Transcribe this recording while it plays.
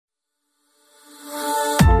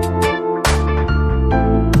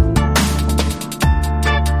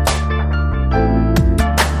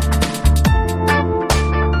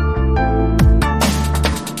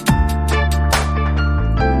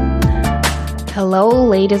Hello,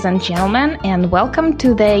 ladies and gentlemen, and welcome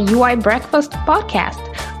to the UI Breakfast podcast.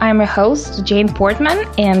 I'm your host, Jane Portman,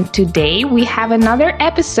 and today we have another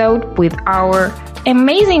episode with our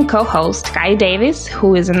amazing co-host, Kai Davis,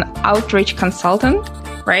 who is an outreach consultant,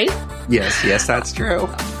 right? Yes, that's true.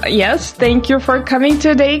 Yes, thank you for coming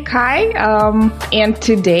today, Kai. And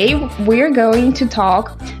today we're going to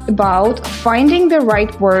talk about finding the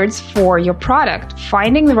right words for your product,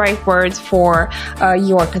 finding the right words for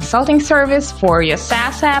your consulting service, for your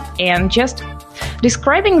SaaS app, and just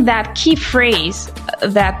describing that key phrase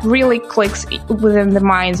that really clicks within the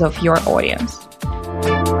minds of your audience.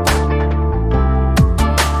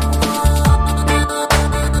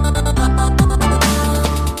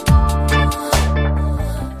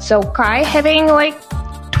 So Kai, having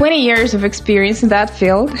 20 years of experience in that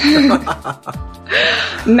field,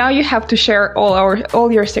 now you have to share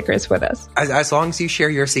all your secrets with us. As long as you share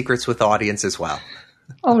your secrets with the audience as well.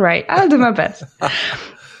 All right, I'll do my best.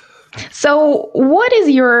 So what is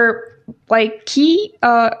your key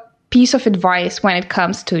piece of advice when it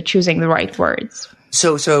comes to choosing the right words?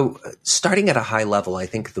 So starting at a high level, I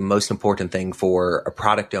think the most important thing for a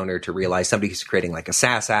product owner to realize, somebody who's creating like a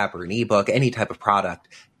SaaS app or an ebook, any type of product,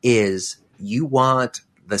 is you want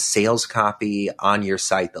the sales copy on your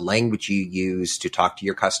site, the language you use to talk to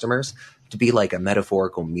your customers, to be like a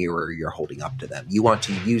metaphorical mirror you're holding up to them. You want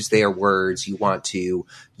to use their words, you want to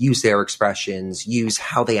use their expressions, use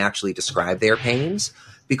how they actually describe their pains,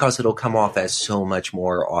 because it'll come off as so much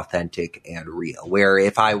more authentic and real. Where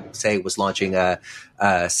if I, say, was launching a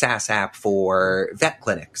SaaS app for vet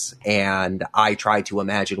clinics and I tried to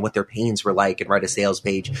imagine what their pains were like and write a sales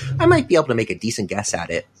page, I might be able to make a decent guess at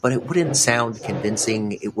it, but it wouldn't sound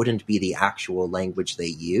convincing. It wouldn't be the actual language they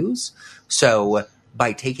use. So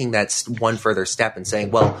by taking that one further step and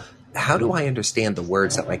saying, well, how do I understand the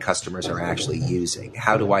words that my customers are actually using?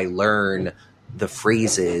 How do I learn the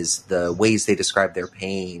phrases, the ways they describe their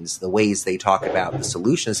pains, the ways they talk about the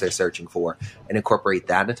solutions they're searching for, and incorporate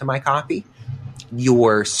that into my copy?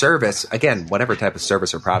 Your service, again, whatever type of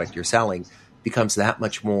service or product you're selling, becomes that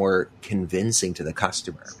much more convincing to the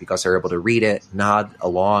customer because they're able to read it, nod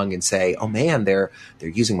along, and say, oh man, they're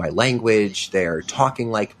using my language, they're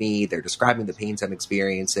talking like me, they're describing the pains I'm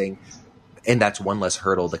experiencing. And that's one less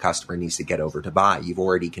hurdle the customer needs to get over to buy. You've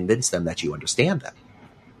already convinced them that you understand them.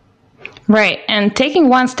 Right. And taking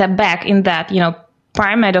one step back in that,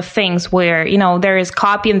 pyramid of things where, there is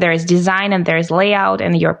copy and there is design and there is layout,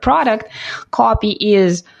 and your product copy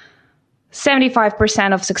is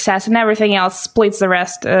 75% of success and everything else splits the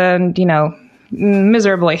rest and,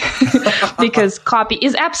 miserably because copy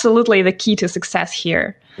is absolutely the key to success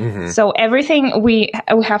here. Mm-hmm. So everything we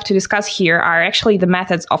have to discuss here are actually the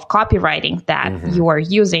methods of copywriting that you are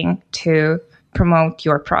using to promote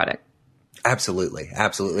your product. Absolutely.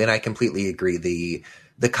 And I completely agree.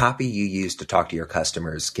 The copy you use to talk to your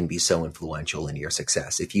customers can be so influential in your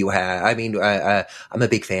success. If you have, I'm a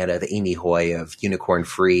big fan of Amy Hoy of Unicorn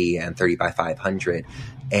Free and 30 by 500.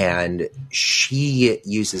 And she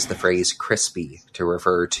uses the phrase crispy to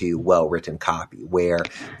refer to well-written copy, where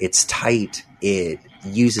it's tight, it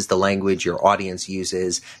uses the language your audience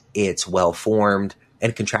uses, it's well-formed,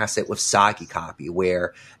 and contrast it with soggy copy,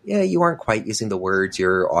 where you aren't quite using the words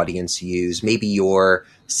your audience use. Maybe you're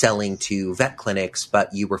selling to vet clinics,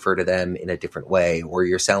 but you refer to them in a different way, or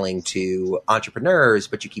you're selling to entrepreneurs,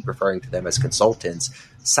 but you keep referring to them as consultants.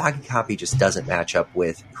 Soggy copy just doesn't match up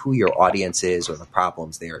with who your audience is or the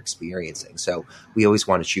problems they're experiencing. So we always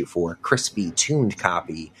want to shoot for crispy, tuned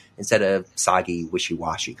copy instead of soggy,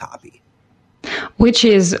 wishy-washy copy. Which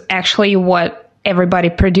is actually what everybody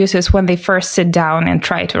produces when they first sit down and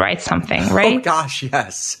try to write something, right? Oh gosh,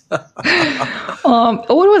 yes. What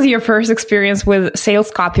was your first experience with sales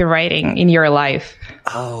copywriting in your life?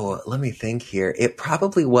 Oh, let me think here. It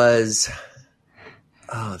probably was,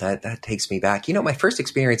 that takes me back. My first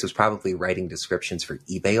experience was probably writing descriptions for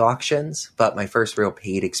eBay auctions, but my first real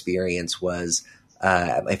paid experience was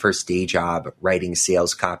at my first day job writing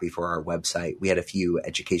sales copy for our website. We had a few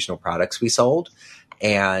educational products we sold.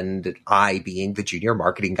 And I, being the junior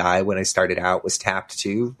marketing guy when I started out, was tapped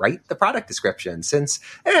to write the product description. Since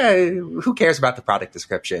who cares about the product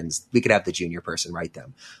descriptions? We could have the junior person write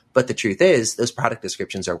them. But the truth is, those product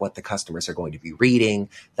descriptions are what the customers are going to be reading.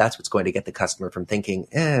 That's what's going to get the customer from thinking,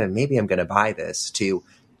 maybe I'm going to buy this, to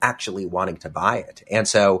actually wanting to buy it. And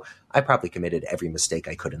so I probably committed every mistake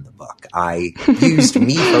I could in the book. I used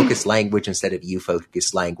me-focused language instead of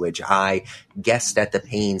you-focused language. I guessed at the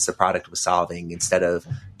pains the product was solving instead of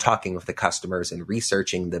talking with the customers and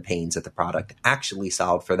researching the pains that the product actually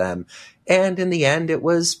solved for them. And in the end, it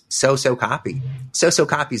was so-so copy. So-so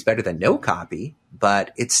copy is better than no copy,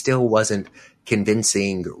 but it still wasn't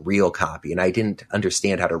convincing real copy. And I didn't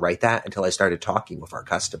understand how to write that until I started talking with our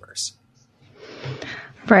customers.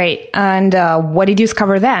 Right. And what did you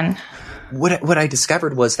discover then? What I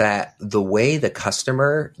discovered was that the way the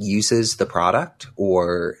customer uses the product,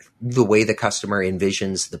 or the way the customer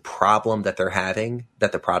envisions the problem that they're having,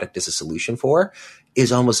 that the product is a solution for,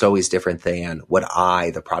 is almost always different than what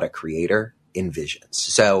I, the product creator, envisions.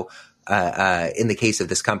 So in the case of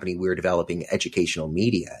this company, we were developing educational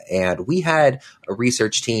media, and we had a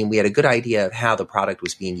research team. We had a good idea of how the product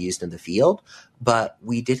was being used in the field, but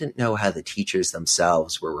we didn't know how the teachers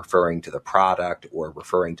themselves were referring to the product or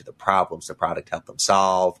referring to the problems the product helped them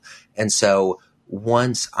solve. And so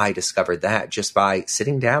once I discovered that, just by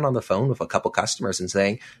sitting down on the phone with a couple customers and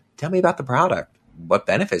saying, tell me about the product. What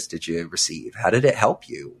benefits did you receive? How did it help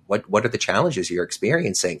you? What are the challenges you're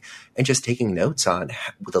experiencing? And just taking notes on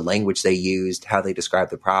the language they used, how they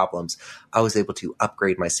described the problems, I was able to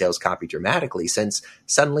upgrade my sales copy dramatically, since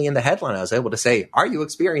suddenly in the headline, I was able to say, are you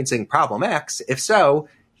experiencing problem X? If so,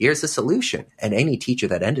 here's the solution. And any teacher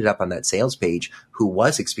that ended up on that sales page who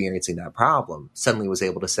was experiencing that problem suddenly was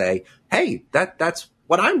able to say, hey, that's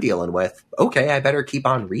what I'm dealing with. Okay, I better keep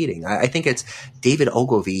on reading. I think it's David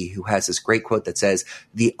Ogilvy who has this great quote that says,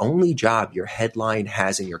 the only job your headline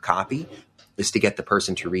has in your copy is to get the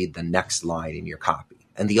person to read the next line in your copy.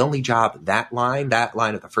 And the only job that line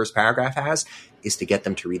of the first paragraph has is to get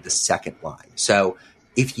them to read the second line. So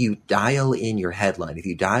if you dial in your headline, if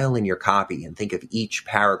you dial in your copy and think of each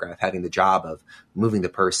paragraph having the job of moving the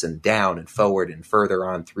person down and forward and further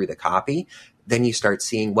on through the copy, then you start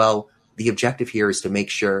seeing, well, the objective here is to make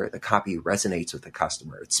sure the copy resonates with the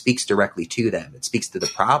customer. It speaks directly to them. It speaks to the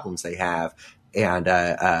problems they have and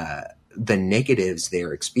the negatives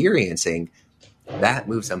they're experiencing. That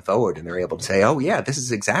moves them forward, and they're able to say, oh, yeah, this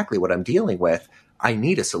is exactly what I'm dealing with. I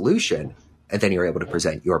need a solution. And then you're able to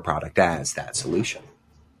present your product as that solution.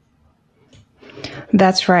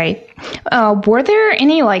 That's right. Were there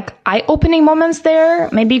any eye-opening moments there?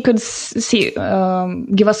 Maybe you could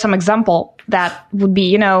give us some example that would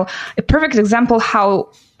be, a perfect example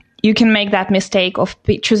how you can make that mistake of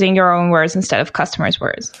choosing your own words instead of customers'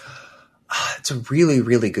 words. It's a really,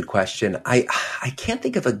 really good question. I can't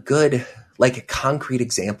think of a good, a concrete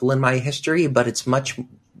example in my history, but it's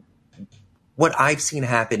what I've seen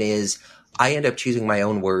happen is I end up choosing my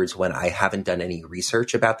own words when I haven't done any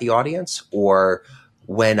research about the audience, or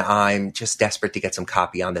when I'm just desperate to get some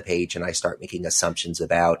copy on the page and I start making assumptions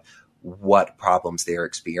about what problems they're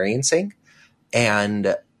experiencing.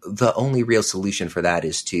 And the only real solution for that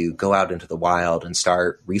is to go out into the wild and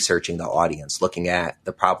start researching the audience, looking at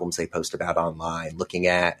the problems they post about online, looking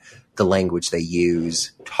at the language they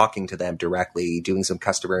use, talking to them directly, doing some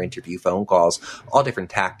customer interview phone calls, all different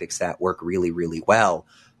tactics that work really, really well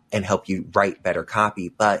and help you write better copy.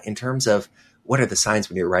 But in terms of what are the signs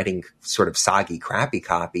when you're writing sort of soggy, crappy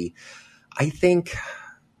copy, I think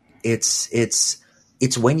it's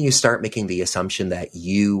when you start making the assumption that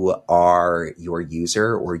you are your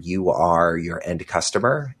user or you are your end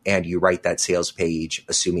customer, and you write that sales page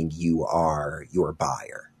assuming you are your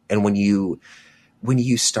buyer. And when you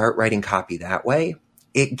start writing copy that way,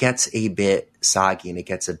 it gets a bit soggy and it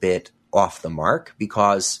gets a bit off the mark,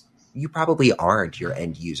 because you probably aren't your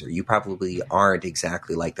end user. You probably aren't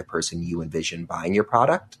exactly like the person you envision buying your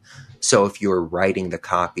product. So if you're writing the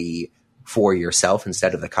copy for yourself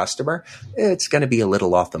instead of the customer, it's going to be a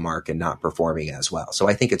little off the mark and not performing as well. So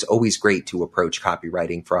I think it's always great to approach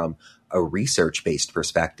copywriting from a research-based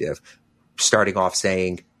perspective, starting off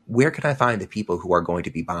saying, where can I find the people who are going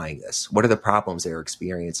to be buying this? What are the problems they're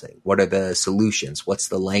experiencing? What are the solutions? What's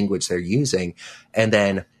the language they're using? And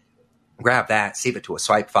then grab that, save it to a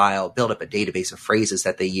swipe file, build up a database of phrases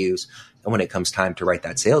that they use. And when it comes time to write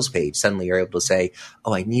that sales page, suddenly you're able to say,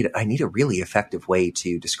 oh, I need a really effective way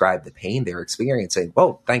to describe the pain they're experiencing.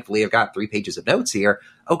 Well, thankfully, I've got 3 pages of notes here.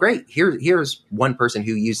 Oh, great. Here's one person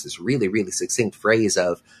who used this really, really succinct phrase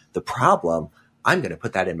of the problem. I'm going to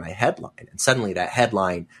put that in my headline. And suddenly that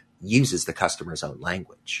headline uses the customer's own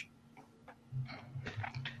language.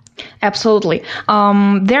 Absolutely.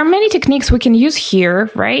 There are many techniques we can use here,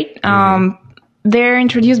 right? They're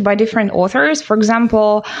introduced by different authors. For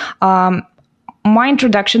example, my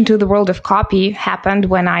introduction to the world of copy happened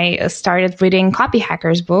when I started reading Copy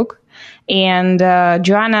Hacker's book. And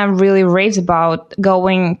Joanna really raves about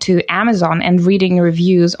going to Amazon and reading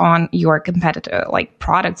reviews on your competitor, like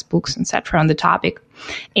products, books, etc. on the topic.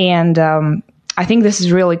 And I think this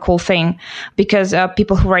is a really cool thing, because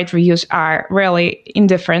people who write reviews are really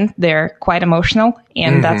indifferent. They're quite emotional,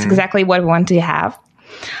 and that's exactly what we want to have.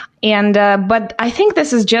 And but I think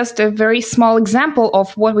this is just a very small example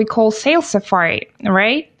of what we call Sales Safari,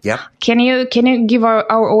 right? Yep. Can you give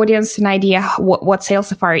our audience an idea what Sales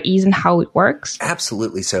Safari is and how it works?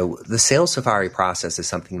 Absolutely. So the Sales Safari process is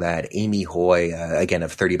something that Amy Hoy, again,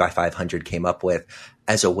 of 30 by 500 came up with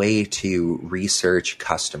as a way to research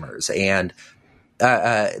customers. And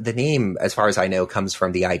the name, as far as I know, comes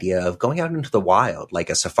from the idea of going out into the wild,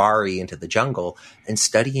 like a safari into the jungle, and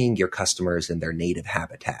studying your customers in their native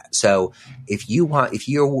habitat. So if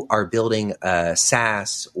you are building a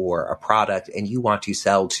SaaS or a product and you want to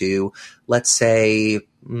sell to, let's say,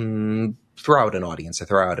 throw out an audience or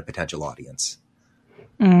throw out a potential audience.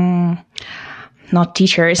 Not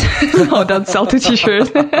teachers. No, don't sell to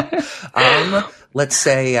teachers. Let's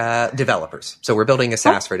say developers. So we're building a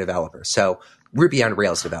SaaS for developers. So Ruby on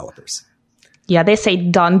Rails developers. Yeah, they say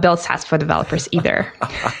don't build SaaS for developers either.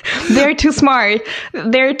 They're too smart.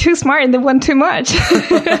 They're too smart and they want too much.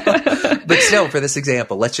 But still, for this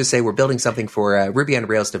example, let's just say we're building something for Ruby on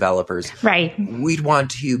Rails developers. Right. We'd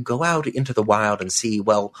want to go out into the wild and see,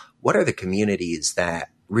 well, what are the communities that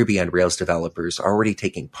Ruby on Rails developers are already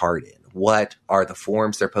taking part in? What are the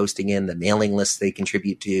forums they're posting in, the mailing lists they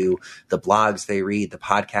contribute to, the blogs they read, the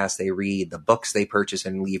podcasts they read, the books they purchase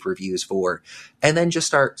and leave reviews for, and then just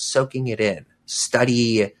start soaking it in.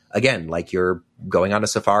 Study, again, like you're going on a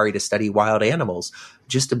safari to study wild animals.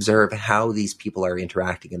 Just observe how these people are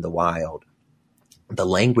interacting in the wild, the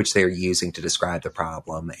language they're using to describe the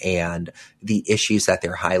problem, and the issues that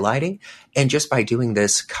they're highlighting. And just by doing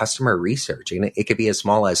this customer research, and it could be as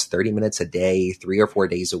small as 30 minutes a day, 3 or 4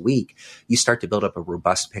 days a week, you start to build up a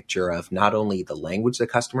robust picture of not only the language the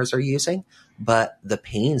customers are using, but the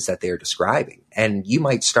pains that they're describing. And you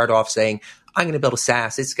might start off saying, I'm going to build a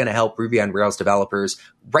SaaS. It's going to help Ruby on Rails developers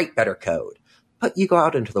write better code. But you go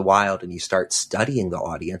out into the wild and you start studying the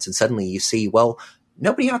audience, and suddenly you see, well,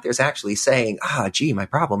 nobody out there is actually saying, gee, my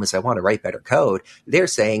problem is I want to write better code. They're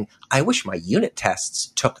saying, I wish my unit tests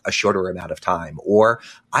took a shorter amount of time, or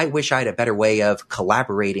I wish I had a better way of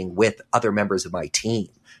collaborating with other members of my team.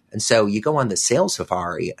 And so you go on the Sales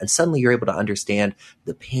Safari and suddenly you're able to understand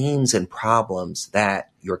the pains and problems that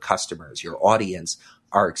your customers, your audience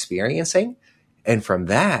are experiencing. And from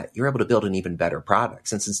that, you're able to build an even better product.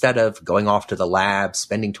 Since instead of going off to the lab,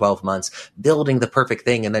 spending 12 months, building the perfect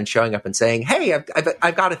thing, and then showing up and saying, hey,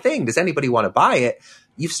 I've got a thing. Does anybody want to buy it?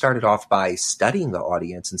 You've started off by studying the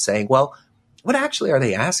audience and saying, well, what actually are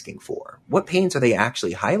they asking for? What pains are they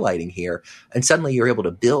actually highlighting here? And suddenly you're able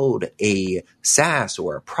to build a SaaS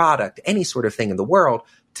or a product, any sort of thing in the world,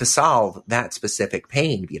 to solve that specific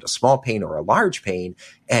pain, be it a small pain or a large pain,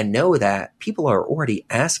 and know that people are already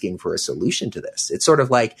asking for a solution to this. It's sort of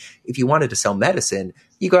like if you wanted to sell medicine,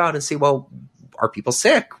 you go out and see, well, are people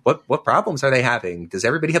sick? What problems are they having? Does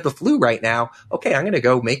everybody have the flu right now? Okay, I'm going to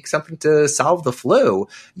go make something to solve the flu.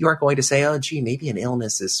 You aren't going to say, oh, gee, maybe an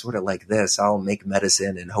illness is sort of like this. I'll make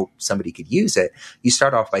medicine and hope somebody could use it. You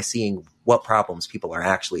start off by seeing what problems people are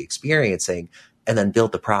actually experiencing and then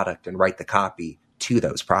build the product and write the copy to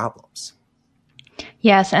those problems.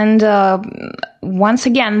 Yes, and once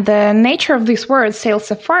again, the nature of this word, Sales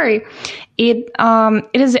Safari, it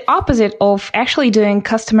is the opposite of actually doing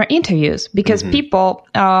customer interviews, because people,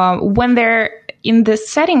 when they're in the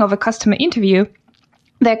setting of a customer interview,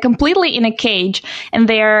 they're completely in a cage and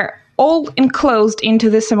they're all enclosed into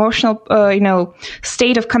this emotional,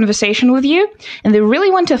 state of conversation with you, and they really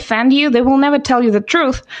want to offend you. They will never tell you the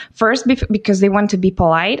truth. First, because they want to be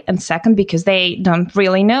polite, and second, because they don't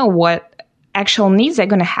really know what actual needs they're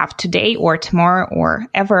going to have today or tomorrow or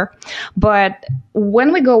ever. But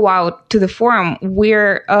when we go out to the forum,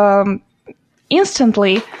 we're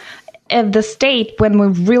instantly at the state when we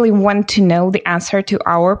really want to know the answer to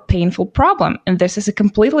our painful problem. And this is a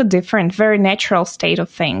completely different, very natural state of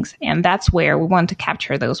things. And that's where we want to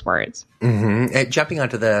capture those words. And jumping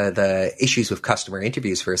onto the issues with customer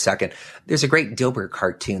interviews for a second, there's a great Dilbert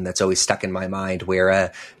cartoon that's always stuck in my mind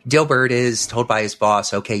where Dilbert is told by his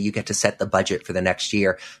boss, okay, you get to set the budget for the next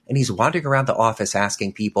year. And he's wandering around the office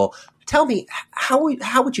asking people, tell me, how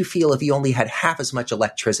would you feel if you only had half as much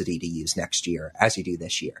electricity to use next year as you do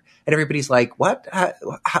this year? And everybody's like, what?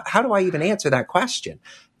 How do I even answer that question?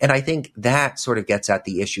 And I think that sort of gets at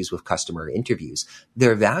the issues with customer interviews.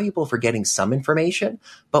 They're valuable for getting some information,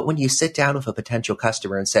 but when you sit down with a potential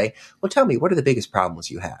customer and say, well, tell me, what are the biggest problems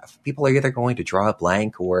you have? People are either going to draw a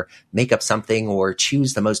blank or make up something or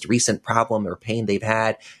choose the most recent problem or pain they've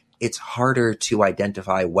had. It's harder to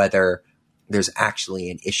identify whether there's actually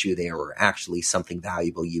an issue there or actually something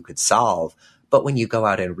valuable you could solve But when you go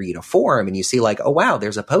out and read a forum and you see like, oh, wow,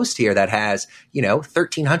 there's a post here that has,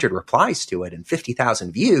 1,300 replies to it and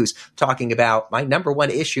 50,000 views talking about my number one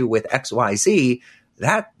issue with XYZ,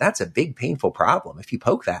 that's a big, painful problem. If you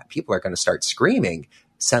poke that, people are going to start screaming.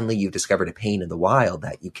 Suddenly you've discovered a pain in the wild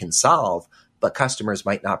that you can solve, but customers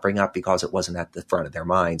might not bring up because it wasn't at the front of their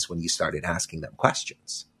minds when you started asking them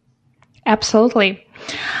questions. Absolutely.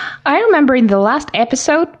 I remember in the last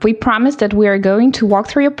episode, we promised that we are going to walk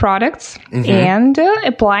through your products and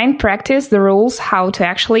apply and practice the rules, how to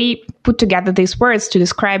actually put together these words to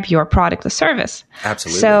describe your product or service.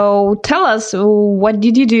 Absolutely. So tell us, what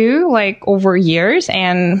did you do like over years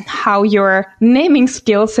and how your naming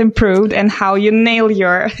skills improved and how you nail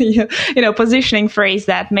your, positioning phrase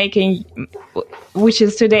which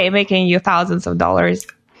is today making you thousands of dollars.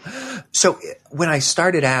 So when I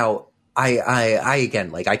started out, I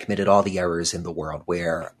again, I committed all the errors in the world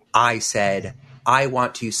where I said, I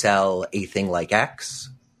want to sell a thing like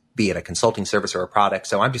X, be it a consulting service or a product.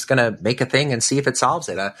 So I'm just going to make a thing and see if it solves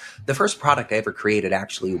it. The first product I ever created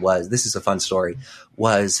actually this is a fun story,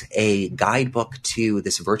 was a guidebook to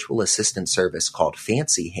this virtual assistant service called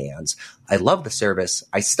Fancy Hands. I love the service.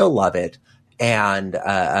 I still love it. And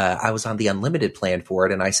I was on the unlimited plan for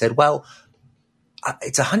it. And I said, well,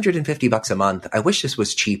 it's $150 a month. I wish this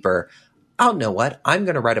was cheaper. Oh, know what? I'm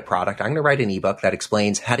going to write a product. I'm going to write an ebook that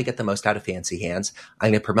explains how to get the most out of Fancy Hands.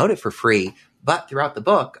 I'm going to promote it for free. But throughout the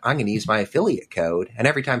book, I'm going to use my affiliate code. And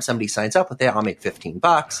every time somebody signs up with it, I'll make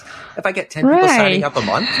 $15. If I get 10 people signing up a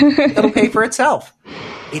month, it'll pay for itself.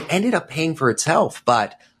 It ended up paying for itself,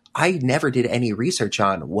 but I never did any research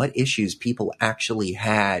on what issues people actually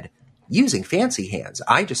had using Fancy Hands.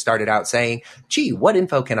 I just started out saying, gee, what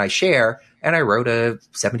info can I share? And I wrote a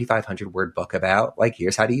 7,500 word book about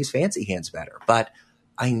here's how to use Fancy Hands better. But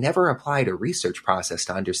I never applied a research process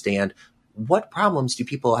to understand what problems do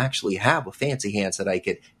people actually have with Fancy Hands that I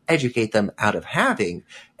could educate them out of having.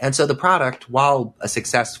 And so the product, while a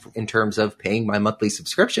success in terms of paying my monthly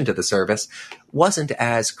subscription to the service, wasn't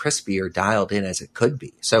as crispy or dialed in as it could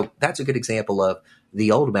be. So that's a good example of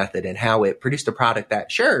the old method and how it produced a product that,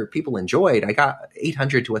 sure, people enjoyed. I got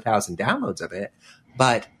 800 to 1,000 downloads of it,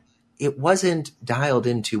 but it wasn't dialed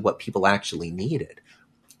into what people actually needed.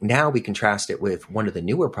 Now we contrast it with one of the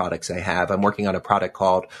newer products I have. I'm working on a product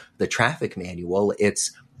called the Traffic Manual.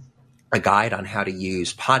 It's a guide on how to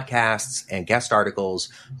use podcasts and guest articles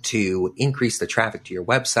to increase the traffic to your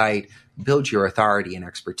website, build your authority and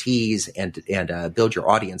expertise, and build your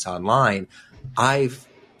audience online. I've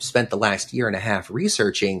spent the last year and a half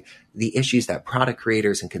researching the issues that product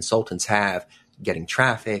creators and consultants have getting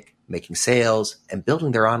traffic, making sales, and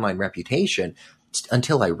building their online reputation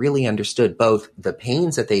until I really understood both the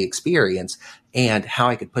pains that they experience and how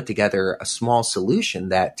I could put together a small solution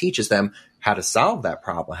that teaches them how to solve that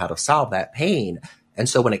problem, how to solve that pain. And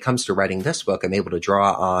so when it comes to writing this book, I'm able to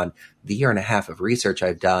draw on the year and a half of research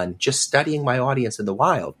I've done, just studying my audience in the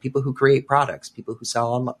wild, people who create products, people who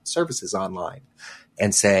sell services online,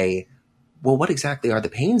 and say, well, what exactly are the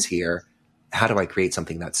pains here? How do I create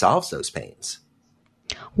something that solves those pains?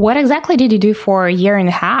 What exactly did you do for a year and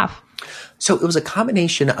a half? So it was a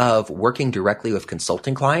combination of working directly with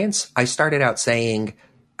consulting clients. I started out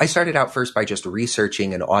first by just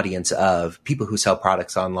researching an audience of people who sell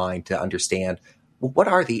products online to understand, well, what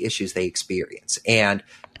are the issues they experience? And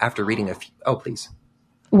after reading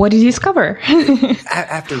What did you discover?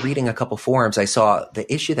 After reading a couple forums, I saw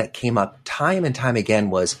the issue that came up time and time again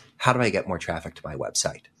was, how do I get more traffic to my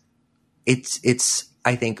website? It's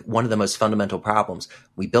I think, one of the most fundamental problems.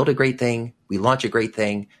 We build a great thing, we launch a great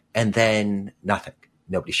thing, and then nothing.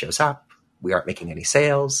 Nobody shows up. We aren't making any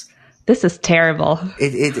sales. This is terrible.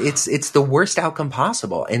 It's the worst outcome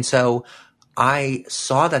possible. And so I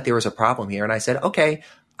saw that there was a problem here, and I said, okay,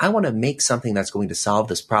 I want to make something that's going to solve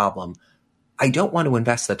this problem. I don't want to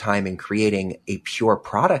invest the time in creating a pure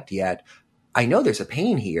product yet. I know there's a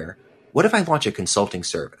pain here. What if I launch a consulting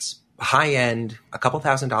service? High end, a couple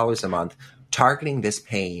 $1,000s a month, targeting this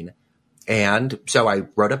pain. And so I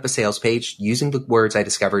wrote up a sales page using the words I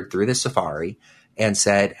discovered through the Safari and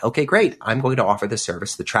said, okay, great. I'm going to offer this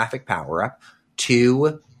service, the Traffic Power Up,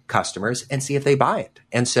 to customers and see if they buy it.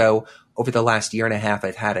 And so over the last year and a half,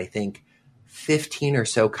 I've had, I think, 15 or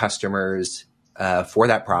so customers for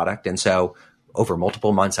that product. And so over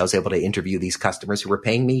multiple months, I was able to interview these customers who were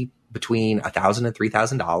paying me between $1,000 and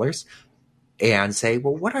 $3,000 and say,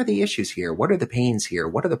 well, what are the issues here? What are the pains here?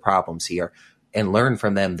 What are the problems here? And learn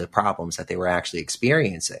from them the problems that they were actually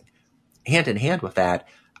experiencing. Hand in hand with that,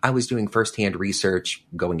 I was doing firsthand research,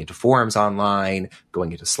 going into forums online,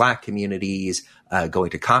 going into Slack communities, going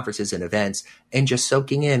to conferences and events, and just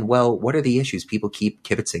soaking in, well, what are the issues people keep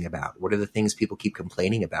kibitzing about? What are the things people keep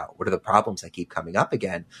complaining about? What are the problems that keep coming up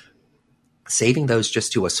again? Saving those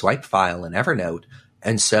just to a swipe file in Evernote.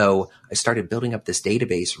 And so I started building up this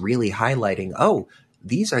database, really highlighting, oh,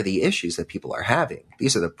 these are the issues that people are having.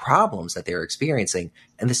 These are the problems that they're experiencing.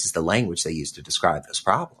 And this is the language they use to describe those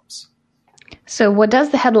problems. So what does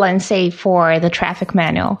the headline say for the traffic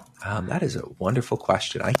manual? That is a wonderful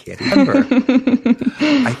question. I can't remember.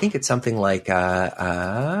 I think it's something like,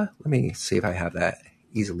 let me see if I have that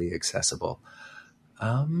easily accessible.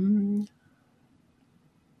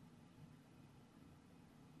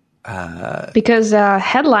 Because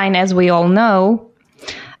headline, as we all know,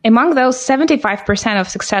 among those 75% of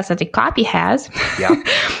success that the copy has,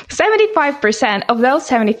 75% of those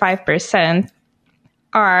 75%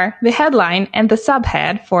 are the headline and the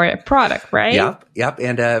subhead for a product, right? Yep.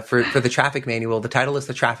 And for the traffic manual, the title is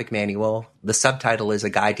the traffic manual. The subtitle is a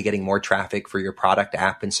guide to getting more traffic for your product,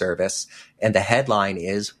 app, and service. And the headline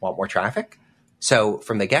is want more traffic? So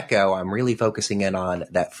from the get-go, I'm really focusing in on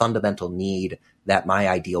that fundamental need that my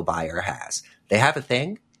ideal buyer has. They have a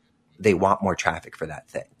thing. They want more traffic for that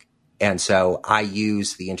thing. And so I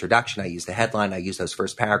use the introduction, I use the headline, I use those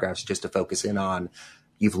first paragraphs just to focus in on,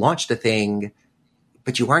 you've launched a thing,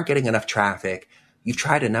 but you aren't getting enough traffic. You've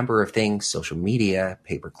tried a number of things, social media,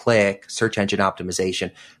 pay-per-click, search engine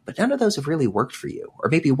optimization, but none of those have really worked for you. Or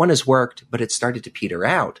maybe one has worked, but it's started to peter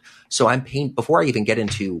out. So before I even get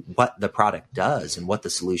into what the product does and what the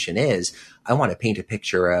solution is, I want to paint a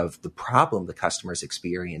picture of the problem the customer is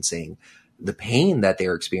experiencing, the pain that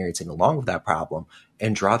they're experiencing along with that problem,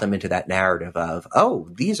 and draw them into that narrative of, oh,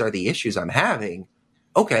 these are the issues I'm having.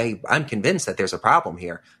 Okay, I'm convinced that there's a problem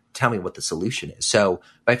here. Tell me what the solution is. So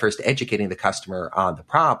by first educating the customer on the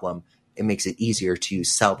problem, it makes it easier to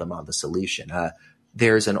sell them on the solution.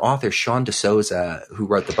 There's an author, Sean DeSouza, who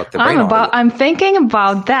wrote the book, The Brain Audio. I'm thinking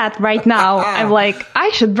about that right now. I'm like, I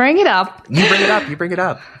should bring it up. You bring it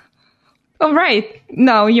up. Oh, right.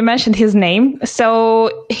 No, you mentioned his name.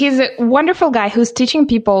 So he's a wonderful guy who's teaching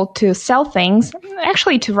people to sell things,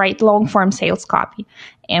 actually to write long-form sales copy.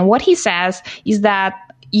 And what he says is that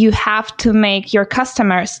you have to make your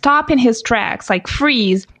customer stop in his tracks, like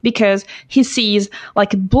freeze, because he sees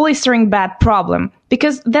like a blistering bad problem.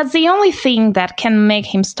 Because that's the only thing that can make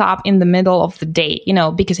him stop in the middle of the day,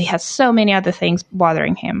 because he has so many other things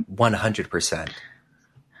bothering him. 100%.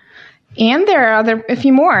 And there are a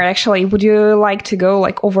few more, actually. Would you like to go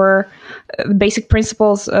over the basic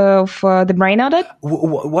principles of the brain audit?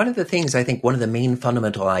 One of the things, I think one of the main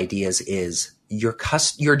fundamental ideas is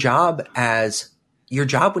your job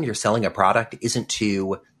when you're selling a product isn't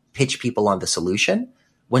to pitch people on the solution.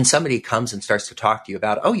 When somebody comes and starts to talk to you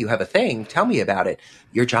about, oh, you have a thing, tell me about it.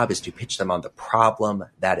 Your job is to pitch them on the problem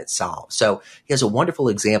that it solves. So he has a wonderful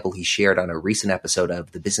example he shared on a recent episode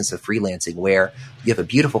of The Business of Freelancing, where you have a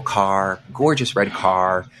beautiful car, gorgeous red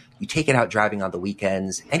car. You take it out driving on the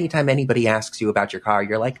weekends. Anytime anybody asks you about your car,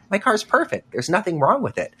 you're like, my car's perfect. There's nothing wrong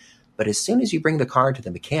with it. But as soon as you bring the car to the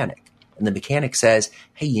mechanic and the mechanic says,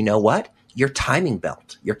 hey, you know what? Your timing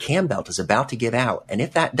belt, your cam belt is about to give out. And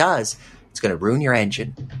if that does, it's going to ruin your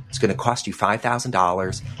engine. It's going to cost you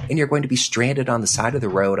 $5,000, and you're going to be stranded on the side of the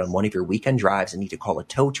road on one of your weekend drives and need to call a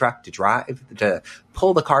tow truck to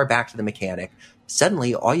pull the car back to the mechanic.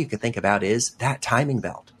 Suddenly, all you can think about is that timing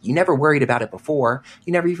belt. You never worried about it before.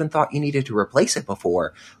 You never even thought you needed to replace it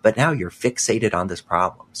before, but now you're fixated on this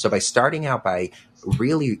problem. So by starting out by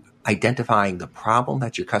really identifying the problem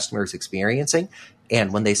that your customer is experiencing,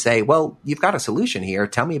 and when they say, well, you've got a solution here,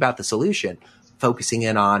 tell me about the solution, focusing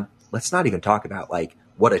in on, let's not even talk about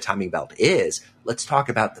what a timing belt is. Let's talk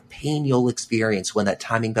about the pain you'll experience when that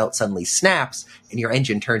timing belt suddenly snaps and your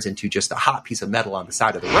engine turns into just a hot piece of metal on the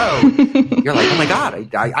side of the road. You're like, oh my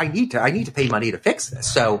God, I need to pay money to fix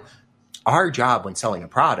this. So our job when selling a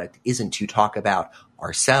product isn't to talk about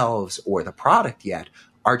ourselves or the product yet.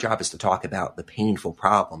 Our job is to talk about the painful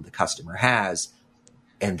problem the customer has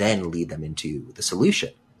and then lead them into the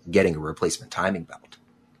solution, getting a replacement timing belt.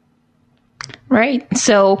 Right.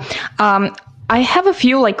 So I have a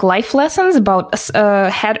few life lessons about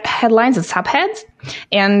headlines and subheads.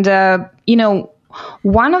 And,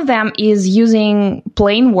 one of them is using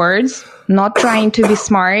plain words, not trying to be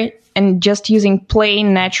smart, and just using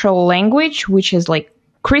plain natural language, which is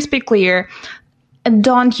crispy clear. And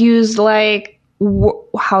don't use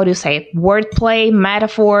how to say it, wordplay,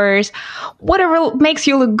 metaphors, whatever makes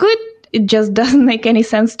you look good. It just doesn't make any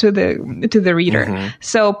sense to the reader. Mm-hmm.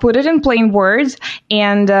 So put it in plain words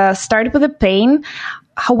and start with the pain.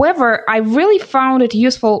 However, I really found it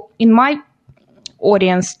useful in my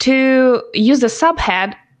audience to use the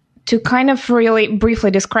subhead to kind of really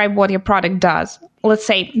briefly describe what your product does. Let's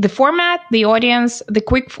say the format, the audience, the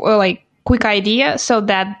quick idea, so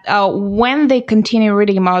that when they continue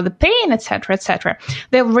reading about the pain, etc.,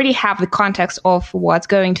 they already have the context of what's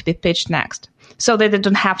going to be pitched next, so that they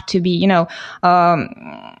don't have to be,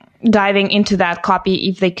 diving into that copy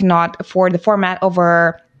if they cannot afford the format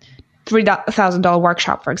over $3,000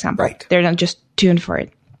 workshop, for example. Right. They're not just tuned for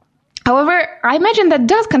it. However, I imagine that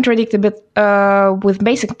does contradict a bit with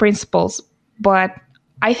basic principles, but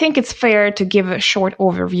I think it's fair to give a short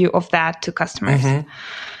overview of that to customers. Mm-hmm.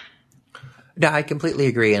 No, I completely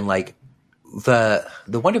agree. And like the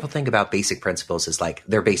wonderful thing about basic principles is like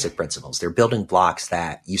they're basic principles. They're building blocks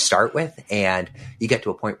that you start with, and you get to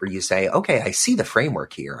a point where you say, okay, I see the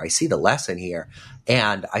framework here. I see the lesson here,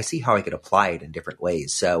 and I see how I could apply it in different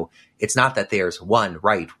ways. So it's not that there's one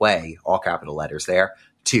right way, all capital letters there,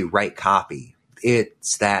 to write copy.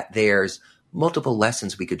 It's that there's multiple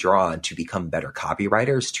lessons we could draw on to become better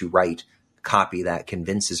copywriters, to write copy that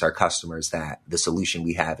convinces our customers that the solution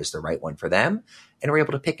we have is the right one for them. And we're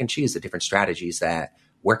able to pick and choose the different strategies that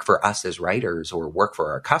work for us as writers or work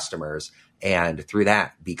for our customers. And through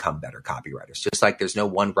that, become better copywriters. Just like there's no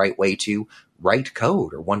one right way to write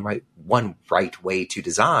code or one right way to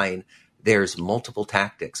design. There's multiple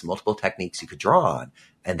tactics, multiple techniques you could draw on.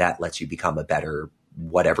 And that lets you become a better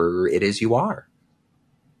whatever it is you are.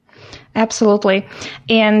 Absolutely.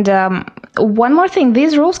 And one more thing,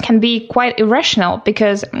 these rules can be quite irrational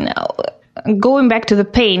because going back to the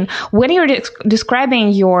pain, when you're describing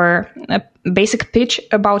your basic pitch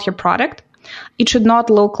about your product, it should not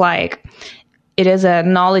look like it is a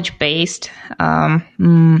knowledge-based,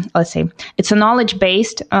 it's a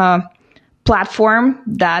knowledge-based platform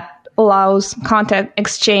that allows content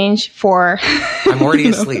exchange for... I'm already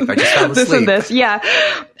asleep. I just fell asleep. This and this. Yeah.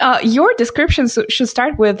 Your description should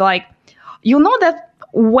start with like, you'll know that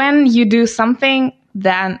when you do something,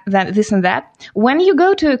 then this and that. When you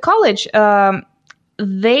go to college,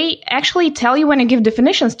 they actually tell you when you give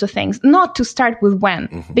definitions to things, not to start with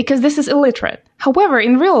when, because this is illiterate. However,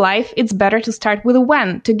 in real life, it's better to start with a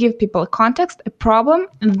when, to give people a context, a problem,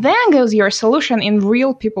 and then goes your solution in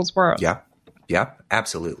real people's world. Yeah,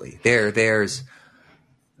 absolutely. There's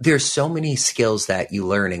so many skills that you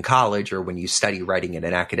learn in college or when you study writing in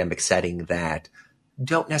an academic setting that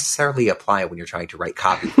don't necessarily apply when you're trying to write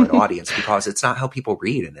copy for an audience, because it's not how people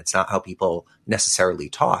read and it's not how people necessarily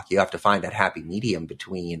talk. You have to find that happy medium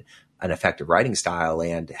between an effective writing style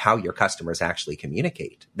and how your customers actually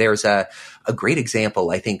communicate. There's a great example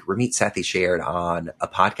I think Ramit Sethi shared on a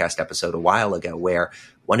podcast episode a while ago where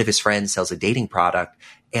one of his friends sells a dating product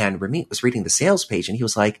and Ramit was reading the sales page and he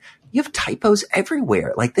was like, you have typos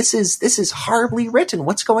everywhere. Like this is horribly written.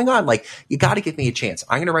 What's going on? Like, you got to give me a chance.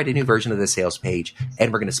 I'm going to write a new version of the sales page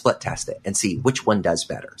and we're going to split test it and see which one does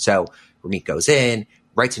better. So Ramit goes in,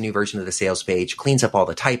 writes a new version of the sales page, cleans up all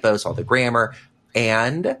the typos, all the grammar,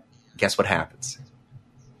 and guess what happens?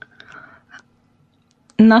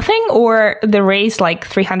 Nothing, or the raise like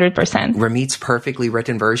 300%? Ramit's perfectly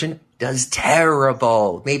written version does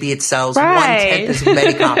terrible. Maybe it sells 1/10 as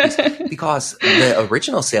many copies because the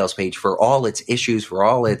original sales page, for all its issues, for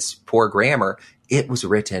all its poor grammar, it was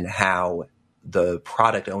written how the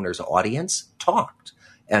product owner's audience talked.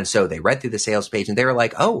 And so they read through the sales page and they were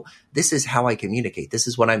like, oh, this is how I communicate. This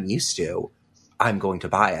is what I'm used to. I'm going to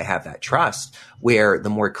buy. I have that trust. Where the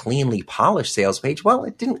more cleanly polished sales page, well,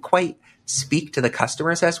 it didn't quite speak to the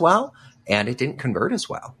customers as well, and it didn't convert as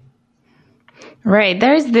well. Right.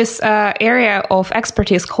 There's this area of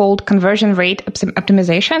expertise called conversion rate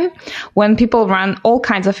optimization, when people run all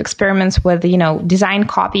kinds of experiments with, design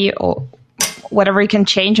copy or whatever you can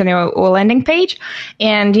change on your landing page.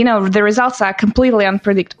 And, the results are completely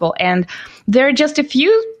unpredictable. And there are just a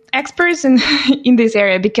few experts in this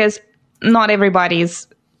area because not everybody's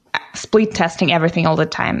split testing everything all the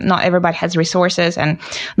time. Not everybody has resources and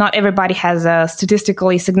not everybody has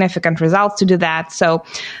statistically significant results to do that. So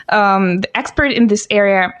the expert in this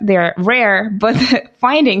area, they're rare, but the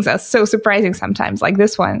findings are so surprising sometimes, like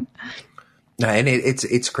this one. And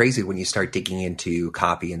it's crazy when you start digging into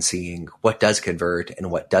copy and seeing what does convert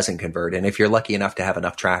and what doesn't convert. And if you're lucky enough to have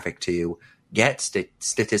enough traffic to get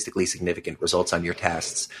statistically significant results on your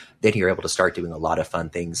tests, then you're able to start doing a lot of fun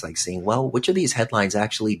things like seeing, well, which of these headlines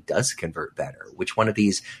actually does convert better? Which one of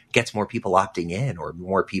these gets more people opting in or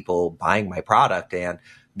more people buying my product? And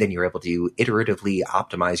then you're able to iteratively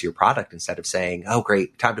optimize your product instead of saying, oh,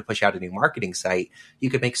 great, time to push out a new marketing site. You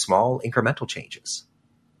could make small incremental changes.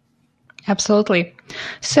 Absolutely.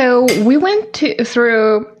 So we went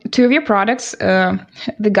through two of your products,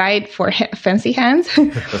 the guide for fancy hands,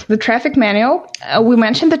 the traffic manual. We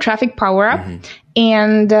mentioned the traffic power up.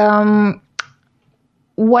 And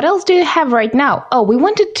what else do you have right now? Oh, we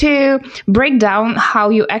wanted to break down how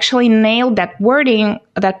you actually nailed that wording,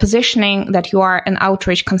 that positioning, that you are an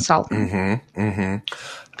outreach consultant.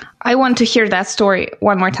 I want to hear that story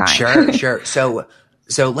one more time. Sure.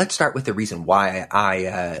 So let's start with the reason why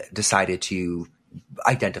I decided to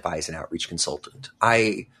identify as an outreach consultant.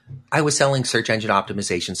 I was selling search engine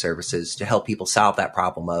optimization services to help people solve that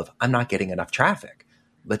problem of I'm not getting enough traffic.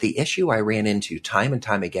 But the issue I ran into time and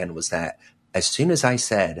time again was that as soon as I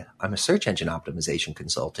said I'm a search engine optimization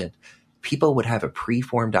consultant, people would have a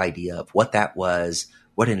preformed idea of what that was,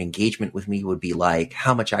 what an engagement with me would be like,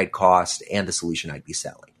 how much I'd cost, and the solution I'd be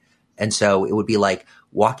selling. And so it would be like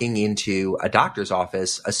walking into a doctor's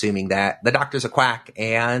office, assuming that the doctor's a quack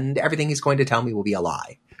and everything he's going to tell me will be a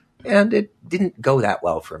lie. And it didn't go that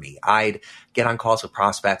well for me. I'd get on calls with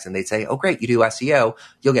prospects and they'd say, oh, great, you do SEO.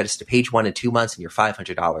 You'll get us to page 1 in 2 months and you're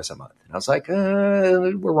 $500 a month. And I was like,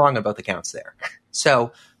 we're wrong about the counts there.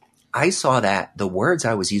 So I saw that the words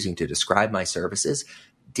I was using to describe my services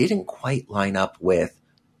didn't quite line up with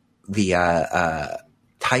the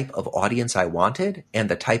type of audience I wanted and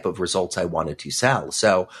the type of results I wanted to sell.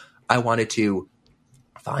 So I wanted to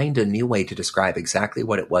find a new way to describe exactly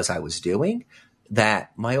what it was I was doing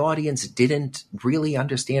that my audience didn't really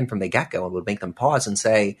understand from the get-go and would make them pause and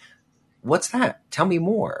say, what's that? Tell me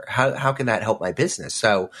more. How can that help my business?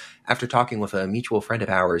 So after talking with a mutual friend of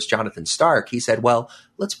ours, Jonathan Stark, he said, well,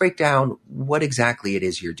 let's break down what exactly it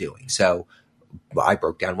is you're doing. So I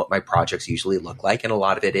broke down what my projects usually look like. And a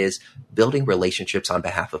lot of it is building relationships on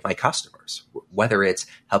behalf of my customers, whether it's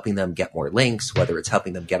helping them get more links, whether it's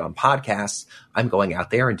helping them get on podcasts. I'm going out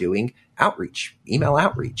there and doing outreach,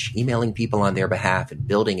 emailing people on their behalf and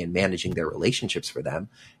building and managing their relationships for them.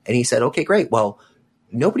 And he said, okay, great. Well,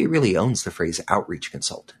 nobody really owns the phrase outreach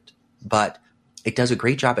consultant, but it does a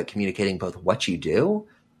great job at communicating both what you do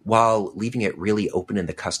while leaving it really open in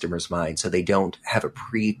the customer's mind so they don't have a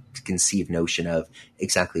preconceived notion of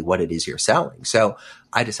exactly what it is you're selling. So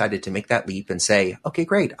I decided to make that leap and say, okay,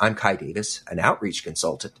 great. I'm Kai Davis, an outreach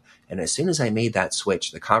consultant. And as soon as I made that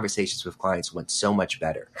switch, the conversations with clients went so much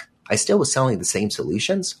better. I still was selling the same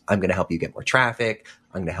solutions. I'm going to help you get more traffic.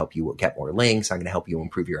 I'm going to help you get more links. I'm going to help you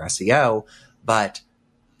improve your SEO. But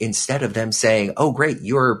instead of them saying, oh, great,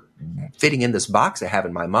 you're fitting in this box I have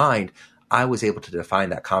in my mind, I was able to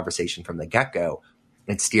define that conversation from the get-go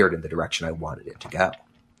and steer it in the direction I wanted it to go.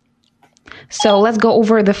 So let's go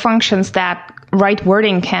over the functions that right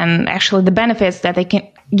wording can actually, the benefits that they can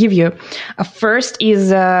give you. First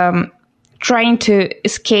is trying to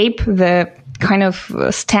escape the kind of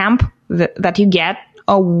stamp that you get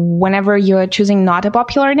whenever you're choosing not a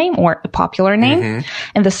popular name or a popular name.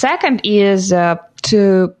 And the second is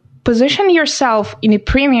to position yourself in a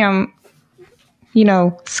premium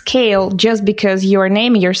scale just because you're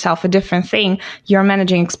naming yourself a different thing. You're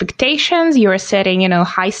managing expectations, you're setting,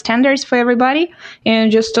 high standards for everybody,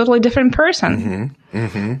 and just totally different person.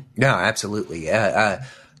 No, absolutely.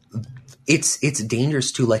 It's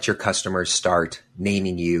dangerous to let your customers start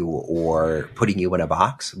naming you or putting you in a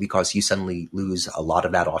box because you suddenly lose a lot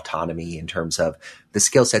of that autonomy in terms of the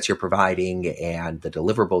skill sets you're providing and the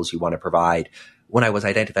deliverables you want to provide. When I was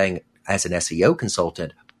identifying as an SEO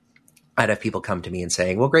consultant, I'd have people come to me and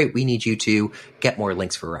saying, well, great, we need you to get more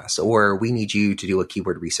links for us, or we need you to do a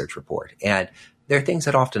keyword research report. And there are things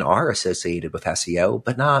that often are associated with SEO,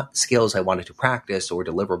 but not skills I wanted to practice or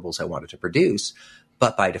deliverables I wanted to produce.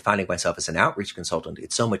 But by defining myself as an outreach consultant,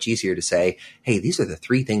 it's so much easier to say, hey, these are the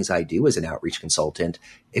 3 things I do as an outreach consultant.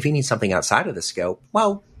 If you need something outside of the scope,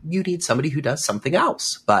 well, you need somebody who does something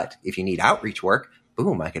else. But if you need outreach work,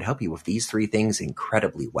 boom, I can help you with these 3 things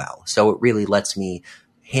incredibly well. So it really lets me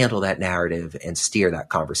handle that narrative and steer that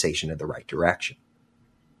conversation in the right direction.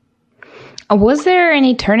 Was there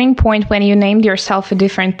any turning point when you named yourself a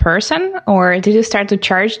different person, or did you start to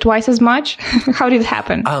charge twice as much? How did it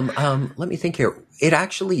happen? Let me think here. It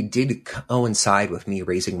actually did coincide with me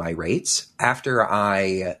raising my rates. After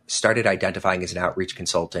I started identifying as an outreach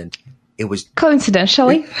consultant, it was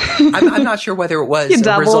coincidentally. I'm not sure whether it was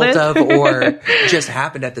a result of or just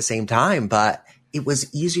happened at the same time, but it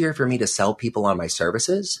was easier for me to sell people on my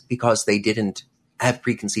services because they didn't have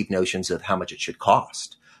preconceived notions of how much it should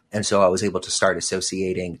cost. And so I was able to start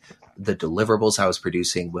associating the deliverables I was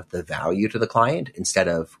producing with the value to the client instead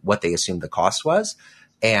of what they assumed the cost was.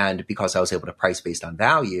 And because I was able to price based on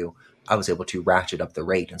value, I was able to ratchet up the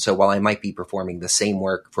rate. And so while I might be performing the same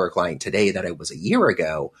work for a client today that I was a year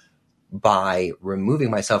ago, by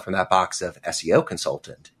removing myself from that box of SEO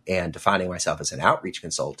consultant and defining myself as an outreach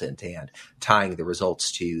consultant and tying the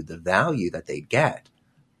results to the value that they'd get,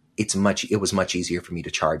 it was much easier for me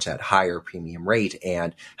to charge that higher premium rate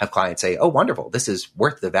and have clients say, oh, wonderful, this is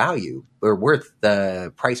worth the value or worth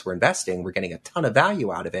the price we're investing. We're getting a ton of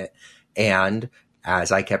value out of it. And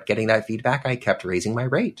as I kept getting that feedback, I kept raising my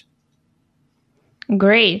rate.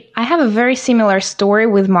 Great. I have a very similar story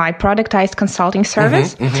with my productized consulting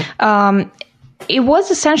service. It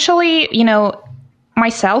was essentially,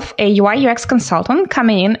 myself, a UI UX consultant,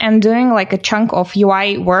 coming in and doing like a chunk of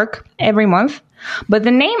UI work every month. But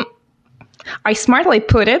the name, I smartly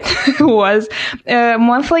put it, was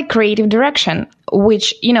monthly creative direction,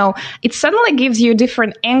 which, it suddenly gives you a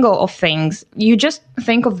different angle of things. You just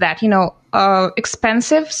think of that,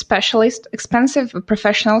 expensive specialist, expensive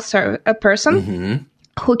professional person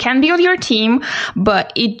who can be on your team,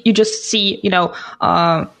 but you just see,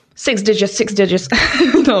 6 digits,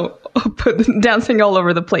 dancing all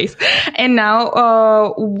over the place. And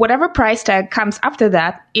now, whatever price tag comes after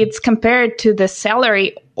that, it's compared to the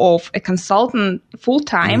salary of a consultant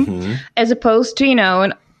full-time, as opposed to,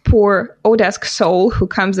 an poor Odesk soul who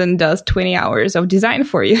comes and does 20 hours of design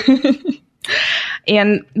for you.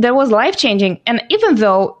 And that was life-changing. And even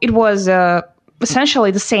though it was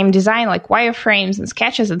essentially the same design, like wireframes and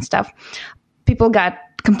sketches and stuff, people got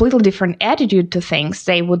completely different attitude to things.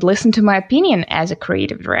 They would listen to my opinion as a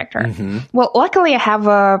creative director. Well, luckily I have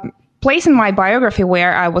a place in my biography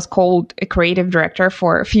where I was called a creative director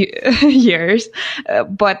for a few years.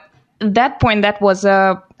 But at that point, that was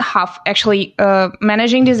half actually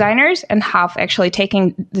managing designers and half actually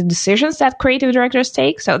taking the decisions that creative directors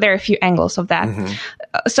take. So there are a few angles of that.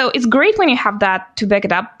 So it's great when you have that to back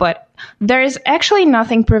it up, but there is actually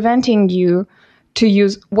nothing preventing you to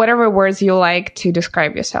use whatever words you like to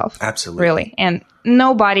describe yourself. Absolutely. Really. And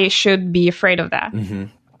nobody should be afraid of that.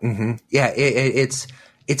 Yeah,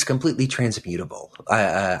 it's completely transmutable.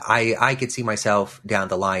 I could see myself down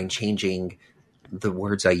the line changing the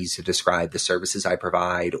words I use to describe the services I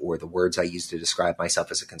provide or the words I use to describe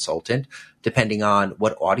myself as a consultant, depending on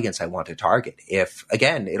what audience I want to target. If,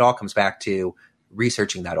 again, it all comes back to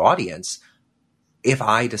researching that audience. If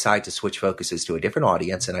I decide to switch focuses to a different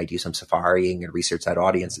audience and I do some safaring and research that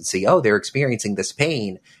audience and see, oh, they're experiencing this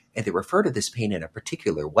pain and they refer to this pain in a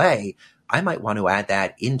particular way, I might want to add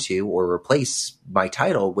that into or replace my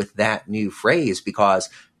title with that new phrase, because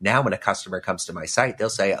now when a customer comes to my site, they'll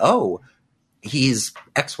say, oh, he's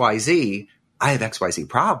XYZ, I have XYZ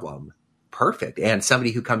problem. Perfect. And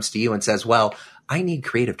somebody who comes to you and says, well, I need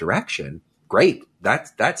creative direction. Great.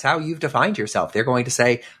 That's how you've defined yourself. They're going to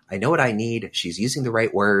say, I know what I need. She's using the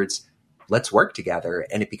right words. Let's work together.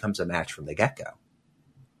 And it becomes a match from the get-go.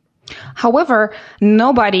 However,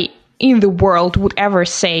 nobody in the world would ever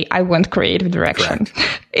say, I want creative direction.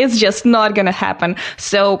 Correct. It's just not going to happen.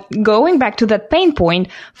 So going back to that pain point,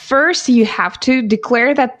 first you have to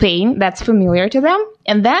declare that pain that's familiar to them,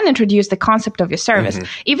 and then introduce the concept of your service.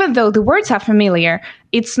 Even though the words are familiar,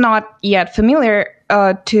 it's not yet familiar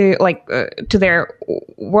to their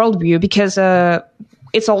worldview, because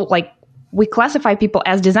it's all like we classify people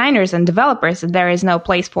as designers and developers, and there is no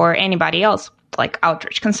place for anybody else, like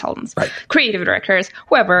outreach consultants, right, creative directors,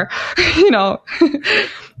 whoever,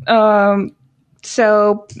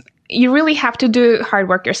 So you really have to do hard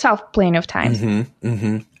work yourself plenty of times.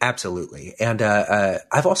 Absolutely. And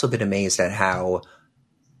I've also been amazed at how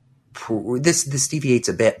this deviates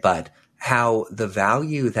a bit, but how the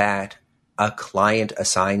value that a client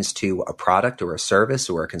assigns to a product or a service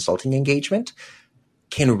or a consulting engagement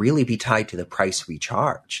can really be tied to the price we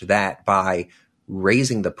charge. That by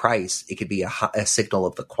raising the price, it could be a signal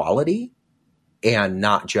of the quality and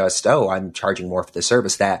not just, oh, I'm charging more for the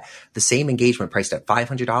service. That the same engagement priced at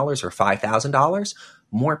 $500 or $5,000,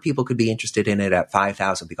 more people could be interested in it at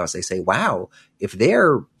 $5,000 because they say, wow, if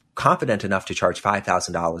they're confident enough to charge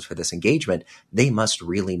 $5,000 for this engagement, they must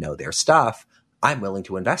really know their stuff. I'm willing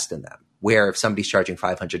to invest in them. Where if somebody's charging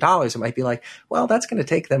 $500, it might be like, well, that's going to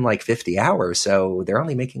take them like 50 hours. So they're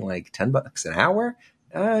only making like $10 an hour.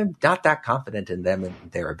 I'm not that confident in them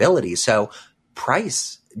and their abilities. So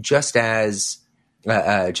price, just as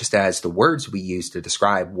the words we use to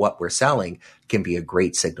describe what we're selling, can be a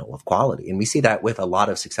great signal of quality. And we see that with a lot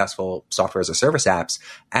of successful software as a service apps.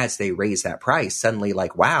 As they raise that price, suddenly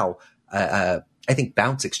like, wow, I think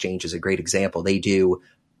Bounce Exchange is a great example. They do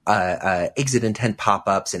exit intent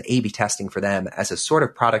pop-ups and A/B testing for them as a sort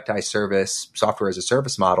of productized service, software as a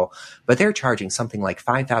service model, but they're charging something like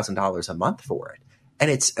 $5,000 a month for it. And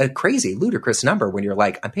it's a crazy, ludicrous number when you're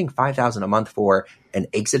like, I'm paying $5,000 a month for an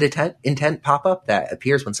exit intent pop-up that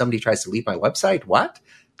appears when somebody tries to leave my website. What?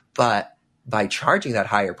 But by charging that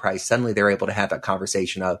higher price, suddenly they're able to have that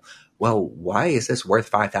conversation of, well, why is this worth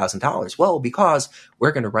 $5,000? Well, because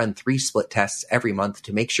we're going to run 3 split tests every month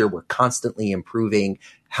to make sure we're constantly improving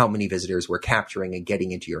how many visitors we're capturing and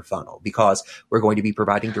getting into your funnel, because we're going to be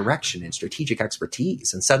providing direction and strategic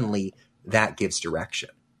expertise. And suddenly that gives direction.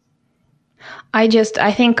 I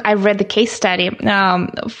think I read the case study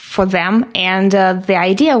for them, and the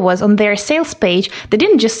idea was on their sales page, they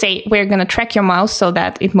didn't just say, we're going to track your mouse so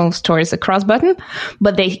that it moves towards the cross button,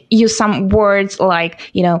 but they use some words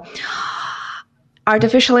like,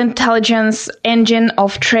 artificial intelligence engine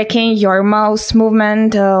of tracking your mouse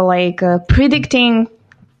movement, predicting,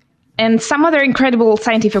 and some other incredible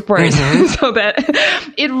scientific words, so that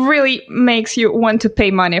it really makes you want to pay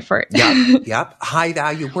money for it. Yep. High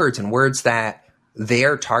value words, and words that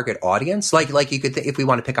their target audience, like you could, if we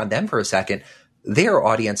want to pick on them for a second, their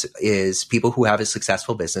audience is people who have a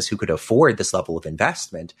successful business who could afford this level of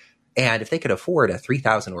investment. And if they could afford a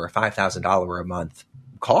 $3,000 or a $5,000 a month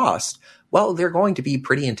cost, well, they're going to be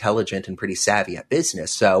pretty intelligent and pretty savvy at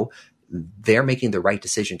business. So they're making the right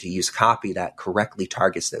decision to use copy that correctly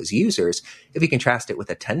targets those users. If you contrast it with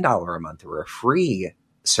a $10 a month or a free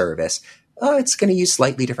service, it's going to use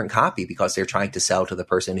slightly different copy because they're trying to sell to the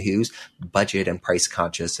person who's budget and price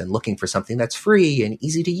conscious and looking for something that's free and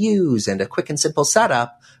easy to use and a quick and simple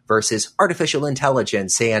setup versus artificial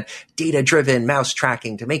intelligence and data-driven mouse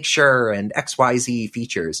tracking to make sure and XYZ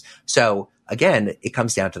features. So again, it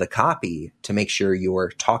comes down to the copy to make sure you're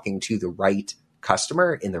talking to the right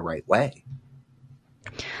customer in the right way.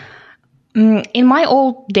 In my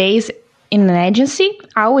old days in an agency,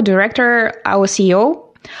 our director, our CEO,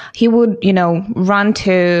 he would, run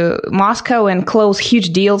to Moscow and close huge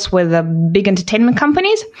deals with big entertainment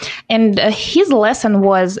companies. And his lesson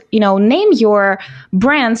was, name your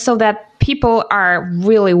brand so that people are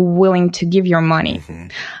really willing to give your money.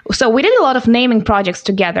 So we did a lot of naming projects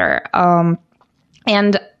together.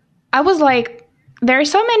 And I was like, there are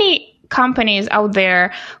so many companies out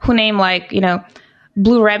there who name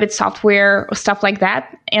Blue Rabbit software or stuff like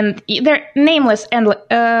that, and they're nameless and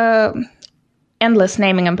endless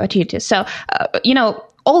naming opportunities. So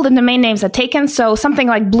all the domain names are taken. So something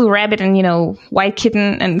like Blue Rabbit and White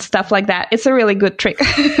Kitten and stuff like that, it's a really good trick.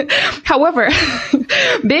 However,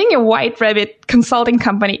 being a White Rabbit consulting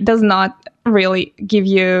company does not really give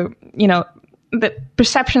you the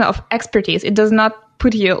perception of expertise. It does not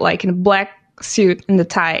put you in a black suit and the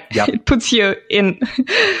tie. Yep. It puts you in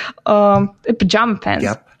pajama pants.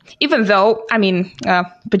 Yep. Even though,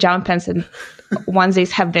 pajama pants and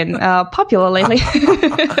onesies have been popular lately.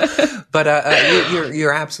 But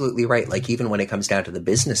you're absolutely right. Even when it comes down to the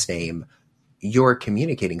business name, you're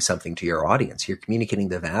communicating something to your audience. You're communicating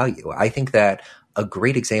the value. I think that a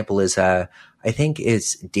great example is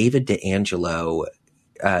David D'Angelo.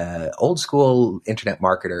 Old school internet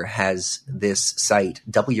marketer has this site,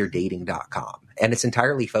 doubleyourdating.com. And it's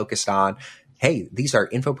entirely focused on, hey, these are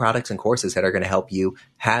info products and courses that are going to help you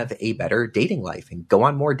have a better dating life and go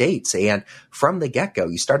on more dates. And from the get-go,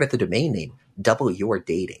 you start at the domain name, Double Your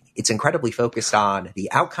Dating. It's incredibly focused on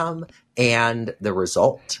the outcome and the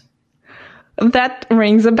result. That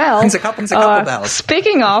rings a bell. Rings a couple bells.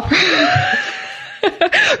 Speaking of,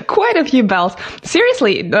 quite a few bells.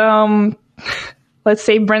 Seriously, let's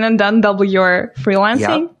say Brennan Dunn, double your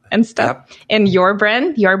freelancing and stuff. Yep. And your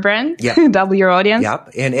brand, yep. Double your audience.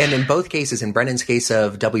 Yep. And in both cases, in Brennan's case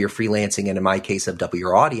of double your freelancing and in my case of double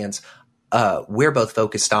your audience, we're both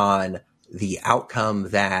focused on the outcome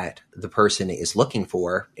that the person is looking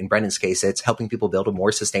for. In Brennan's case, it's helping people build a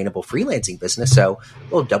more sustainable freelancing business. So,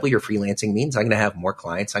 double your freelancing means I'm going to have more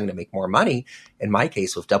clients. I'm going to make more money. In my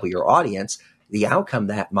case, with double your audience, the outcome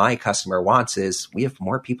that my customer wants is we have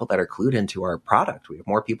more people that are clued into our product. We have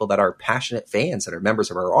more people that are passionate fans, that are members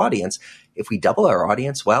of our audience. If we double our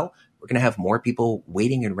audience, we're going to have more people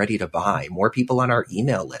waiting and ready to buy, more people on our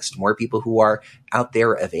email list, more people who are out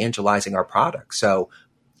there evangelizing our product. So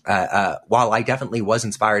while I definitely was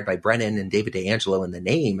inspired by Brennan and David D'Angelo in the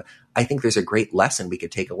name, I think there's a great lesson we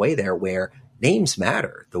could take away there where names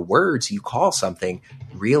matter. The words you call something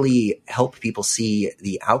really help people see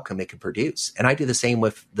the outcome it can produce. And I do the same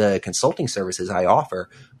with the consulting services I offer.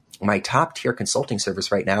 My top tier consulting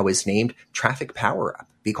service right now is named Traffic Power Up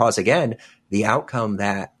because, again, the outcome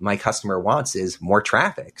that my customer wants is more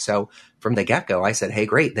traffic. So from the get-go, I said, hey,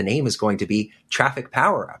 great, the name is going to be Traffic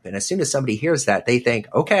Power Up. And as soon as somebody hears that, they think,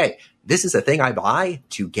 okay, this is a thing I buy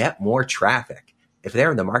to get more traffic. If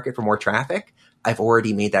they're in the market for more traffic, I've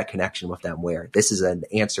already made that connection with them where this is an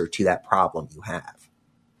answer to that problem you have.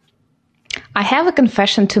 I have a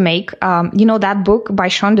confession to make. That book by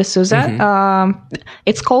Sean D'Souza,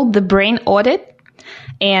 it's called The Brain Audit.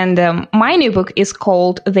 And my new book is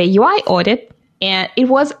called The UI Audit. And it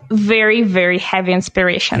was very, very heavy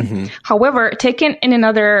inspiration. Mm-hmm. However, taken in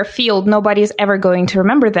another field, nobody's ever going to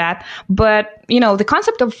remember that. But, the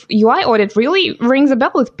concept of UI audit really rings a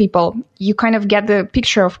bell with people. You kind of get the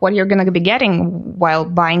picture of what you're going to be getting while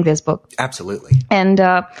buying this book. Absolutely. And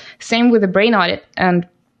same with the brain audit. And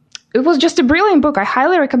it was just a brilliant book. I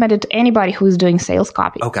highly recommend it to anybody who is doing sales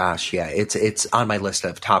copy. Oh gosh, yeah. It's on my list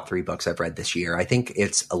of top 3 books I've read this year. I think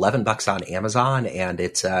it's $11 on Amazon, and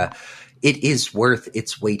it is worth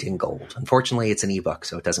its weight in gold. Unfortunately, it's an ebook,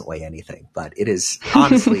 so it doesn't weigh anything. But it is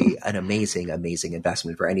honestly an amazing, amazing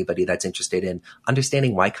investment for anybody that's interested in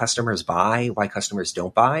understanding why customers buy, why customers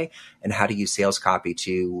don't buy, and how to use sales copy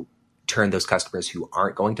to turn those customers who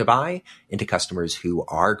aren't going to buy into customers who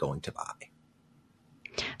are going to buy.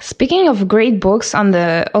 Speaking of great books on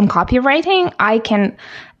copywriting, I can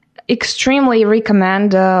extremely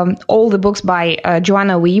recommend all the books by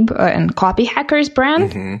Joanna Wiebe and Copy Hackers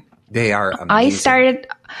brand. Mm-hmm. They are amazing.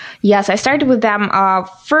 I started with them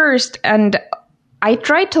first, and I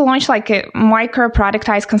tried to launch like a micro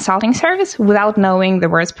productized consulting service without knowing the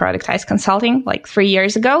words productized consulting like 3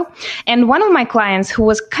 years ago. And one of my clients who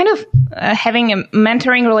was kind of having a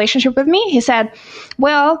mentoring relationship with me, he said,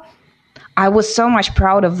 well, I was so much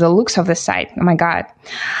proud of the looks of the site. Oh my God.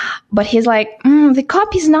 But he's like, the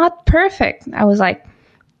copy's not perfect. I was like,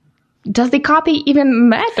 does the copy even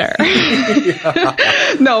matter?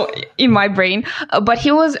 No, in my brain. But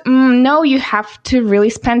he was, no, you have to really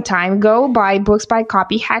spend time. Go buy books by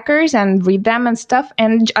copy hackers and read them and stuff.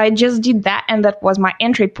 And I just did that. And that was my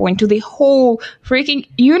entry point to the whole freaking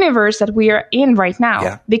universe that we are in right now.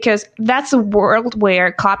 Yeah. Because that's a world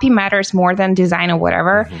where copy matters more than design or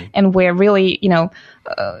whatever. Mm-hmm. And where really,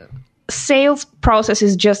 sales process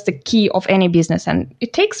is just the key of any business. And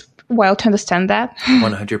it takes while to understand that.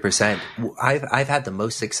 100%. I've had the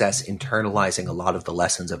most success internalizing a lot of the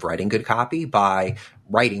lessons of writing good copy by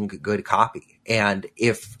writing good copy. And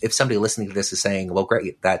if somebody listening to this is saying, well,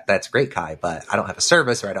 great, that's great, Kai, but I don't have a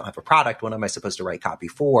service or I don't have a product, what am I supposed to write copy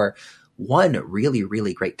for? One really,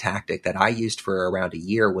 really great tactic that I used for around a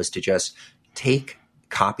year was to just take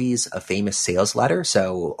copies of famous sales letters.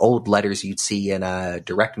 So old letters you'd see in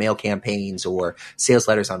direct mail campaigns or sales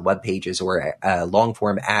letters on web pages or long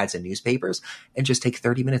form ads in newspapers, and just take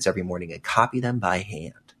 30 minutes every morning and copy them by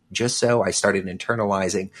hand. Just so I started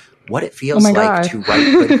internalizing what it feels like to write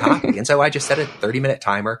good copy. And so I just set a 30-minute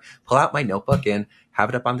timer, pull out my notebook and have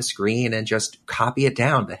it up on the screen and just copy it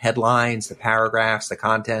down. The headlines, the paragraphs, the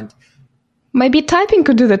content. Maybe typing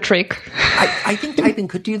could do the trick. I think typing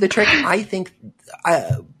could do the trick. I think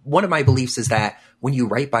one of my beliefs is that when you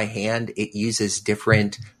write by hand, it uses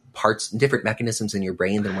different parts, different mechanisms in your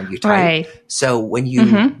brain than when you type. Right. So when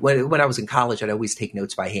I was in college, I'd always take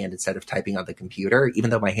notes by hand instead of typing on the computer, even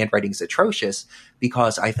though my handwriting is atrocious,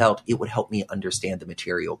 because I felt it would help me understand the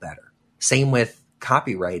material better. Same with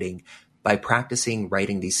copywriting. By practicing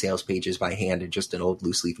writing these sales pages by hand in just an old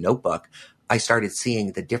loose leaf notebook, I started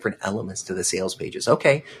seeing the different elements to the sales pages.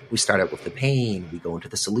 Okay, we start out with the pain, we go into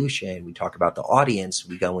the solution, we talk about the audience,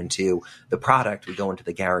 we go into the product, we go into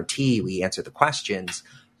the guarantee, we answer the questions.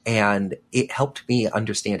 And it helped me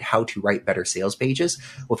understand how to write better sales pages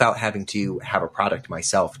without having to have a product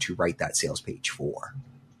myself to write that sales page for.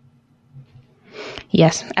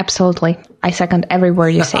 Yes, absolutely. I second every word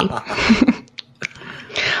you say.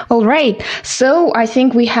 All right. So I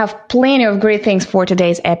think we have plenty of great things for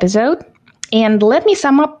today's episode. And let me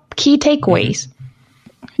sum up key takeaways.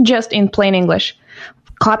 Just in plain English.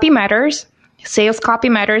 Copy matters. Sales copy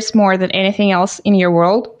matters more than anything else in your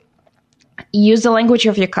world. Use the language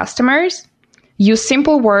of your customers. Use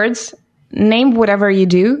simple words. Name whatever you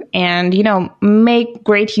do. And, make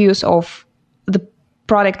great use of the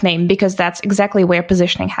product name, because that's exactly where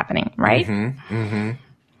positioning happening, right? Mm-hmm. Mm-hmm.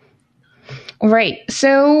 Right.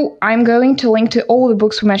 So I'm going to link to all the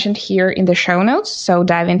books we mentioned here in the show notes. So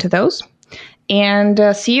dive into those. And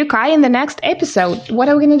see you, Kai, in the next episode. What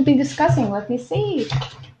are we going to be discussing? Let me see.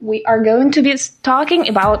 We are going to be talking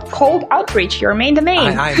about cold outreach, your main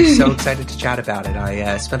domain. I'm so excited to chat about it.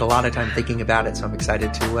 I spent a lot of time thinking about it, so I'm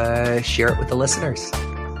excited to share it with the listeners.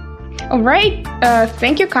 All right.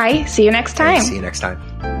 Thank you, Kai. See you next time. See you next time.